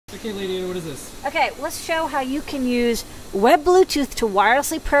Okay, lady, what is this? Okay, let's show how you can use WebBluetooth to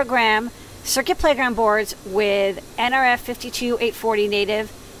wirelessly program Circuit Playground boards with nRF52840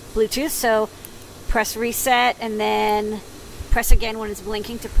 native Bluetooth. So press reset and then press again when it's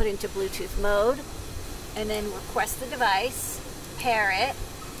blinking to put into Bluetooth mode. And then request the device, pair it.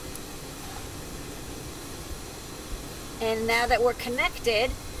 And now that we're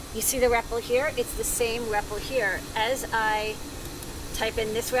connected, you see the REPL here? It's the same REPL here. As I type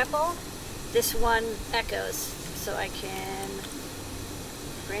in this REPL, this one echoes. So I can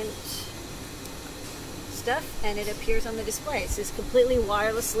print stuff and it appears on the display. So it's completely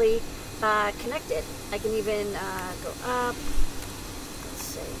wirelessly connected. I can even go up, let's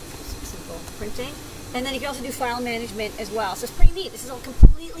say, some simple printing. And then you can also do file management as well. So it's pretty neat. This is all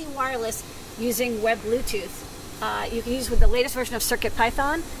completely wireless using WebBluetooth. You can use with the latest version of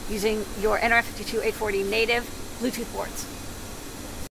CircuitPython using your nRF52840 native Bluetooth boards.